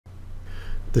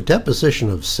The deposition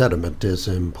of sediment is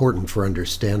important for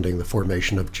understanding the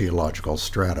formation of geological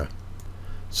strata.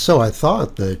 So I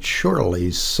thought that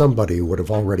surely somebody would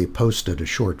have already posted a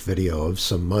short video of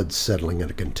some mud settling in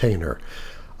a container.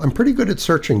 I'm pretty good at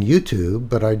searching YouTube,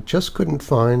 but I just couldn't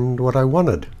find what I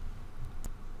wanted.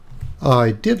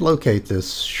 I did locate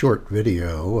this short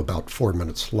video, about 4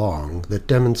 minutes long, that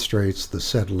demonstrates the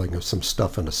settling of some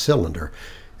stuff in a cylinder,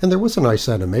 and there was a nice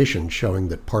animation showing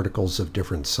that particles of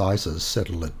different sizes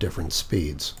settle at different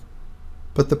speeds.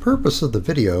 But the purpose of the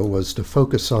video was to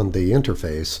focus on the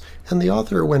interface, and the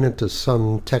author went into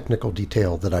some technical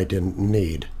detail that I didn't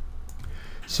need.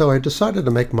 So I decided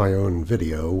to make my own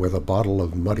video with a bottle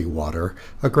of muddy water,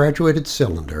 a graduated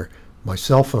cylinder, my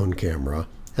cell phone camera,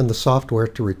 and the software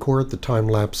to record the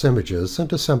time-lapse images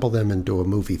and assemble them into a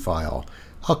movie file.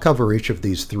 I'll cover each of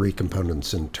these three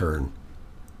components in turn.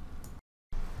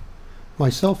 My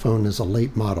cell phone is a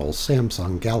late model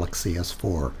Samsung Galaxy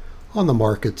S4, on the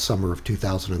market summer of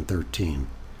 2013.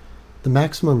 The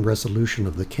maximum resolution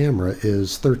of the camera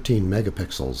is 13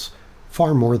 megapixels,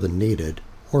 far more than needed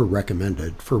or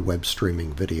recommended for web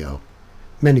streaming video.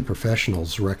 Many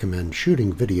professionals recommend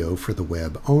shooting video for the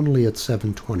web only at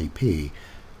 720p,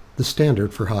 the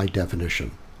standard for high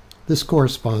definition. This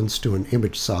corresponds to an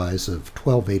image size of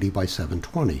 1280 by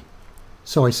 720.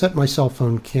 So I set my cell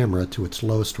phone camera to its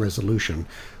lowest resolution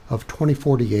of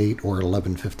 2048 or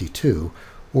 1152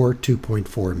 or 2.4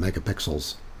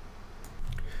 megapixels.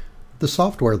 The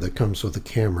software that comes with the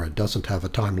camera doesn't have a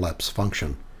time-lapse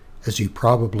function. As you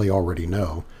probably already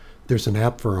know, there's an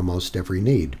app for almost every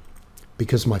need.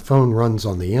 Because my phone runs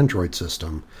on the Android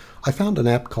system, I found an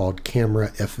app called Camera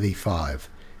FV5,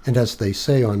 and as they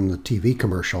say on the TV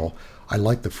commercial, I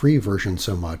like the free version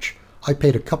so much, I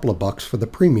paid a couple of bucks for the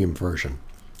premium version.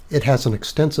 It has an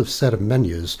extensive set of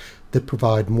menus that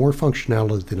provide more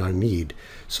functionality than I need,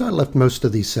 so I left most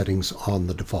of these settings on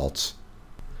the defaults.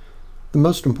 The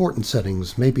most important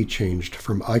settings may be changed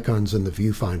from icons in the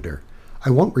viewfinder. I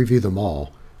won't review them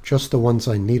all, just the ones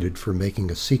I needed for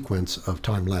making a sequence of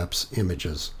time-lapse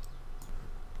images.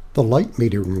 The light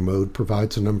metering mode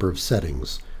provides a number of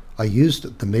settings. I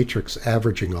used the matrix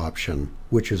averaging option,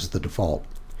 which is the default.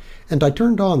 And I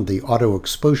turned on the auto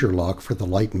exposure lock for the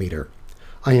light meter.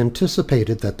 I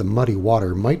anticipated that the muddy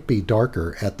water might be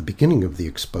darker at the beginning of the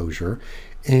exposure,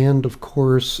 and of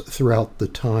course throughout the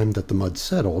time that the mud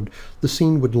settled, the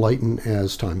scene would lighten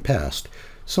as time passed.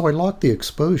 So I locked the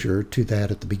exposure to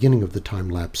that at the beginning of the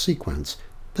time-lapse sequence.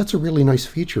 That's a really nice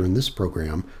feature in this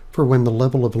program for when the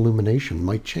level of illumination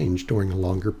might change during a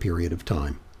longer period of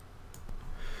time.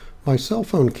 My cell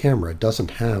phone camera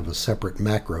doesn't have a separate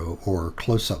macro or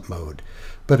close-up mode,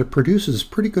 but it produces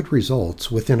pretty good results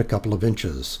within a couple of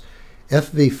inches.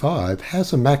 FV5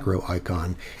 has a macro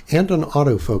icon and an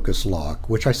autofocus lock,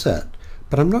 which I set,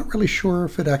 but I'm not really sure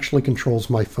if it actually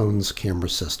controls my phone's camera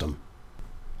system.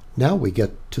 Now we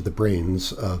get to the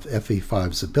brains of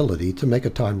FV5's ability to make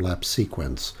a time-lapse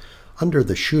sequence. Under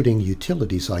the Shooting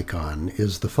Utilities icon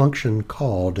is the function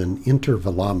called an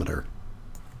intervalometer.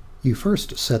 You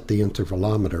first set the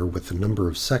intervalometer with the number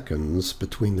of seconds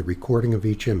between the recording of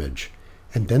each image,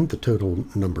 and then the total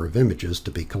number of images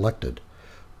to be collected.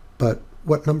 But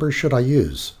what number should I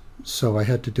use? So I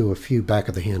had to do a few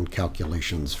back-of-the-hand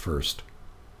calculations first.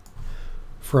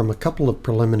 From a couple of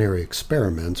preliminary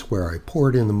experiments where I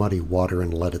poured in the muddy water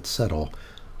and let it settle,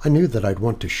 I knew that I'd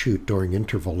want to shoot during an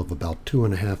interval of about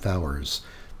 2.5 hours,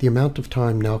 the amount of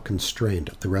time now constrained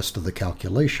at the rest of the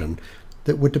calculation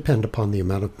that would depend upon the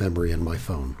amount of memory in my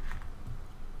phone.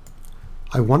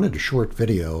 I wanted a short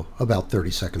video about 30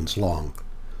 seconds long.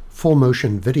 Full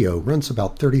motion video runs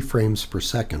about 30 frames per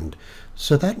second,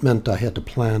 so that meant I had to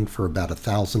plan for about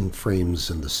 1,000 frames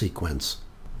in the sequence.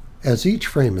 As each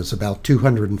frame is about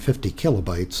 250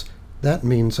 kilobytes, that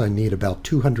means I need about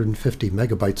 250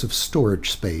 megabytes of storage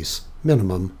space,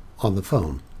 minimum, on the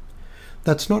phone.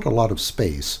 That's not a lot of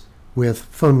space, with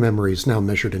phone memories now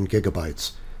measured in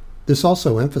gigabytes. This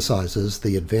also emphasizes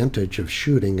the advantage of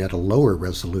shooting at a lower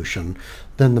resolution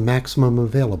than the maximum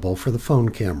available for the phone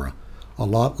camera. A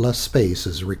lot less space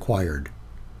is required.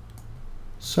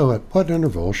 So at what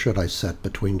interval should I set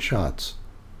between shots?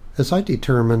 As I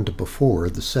determined before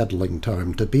the settling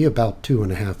time to be about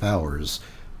 2.5 hours,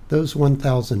 those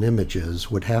 1,000 images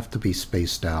would have to be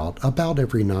spaced out about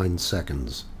every 9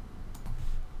 seconds.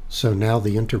 So now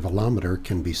the intervalometer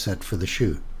can be set for the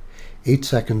shoot. 8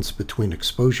 seconds between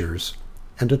exposures,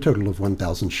 and a total of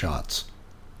 1,000 shots.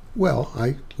 Well,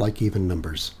 I like even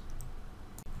numbers.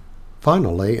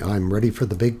 Finally, I'm ready for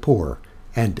the big pour,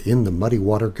 and in the muddy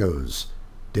water goes.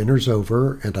 Dinner's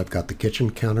over, and I've got the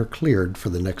kitchen counter cleared for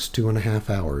the next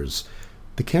 2.5 hours.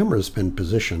 The camera has been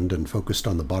positioned and focused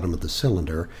on the bottom of the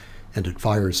cylinder, and it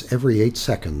fires every 8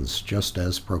 seconds, just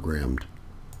as programmed.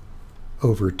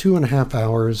 Over 2.5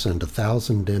 hours and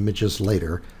 1,000 images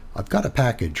later, I've got a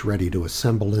package ready to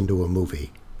assemble into a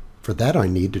movie. For that I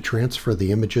need to transfer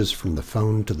the images from the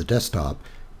phone to the desktop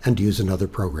and use another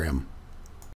program.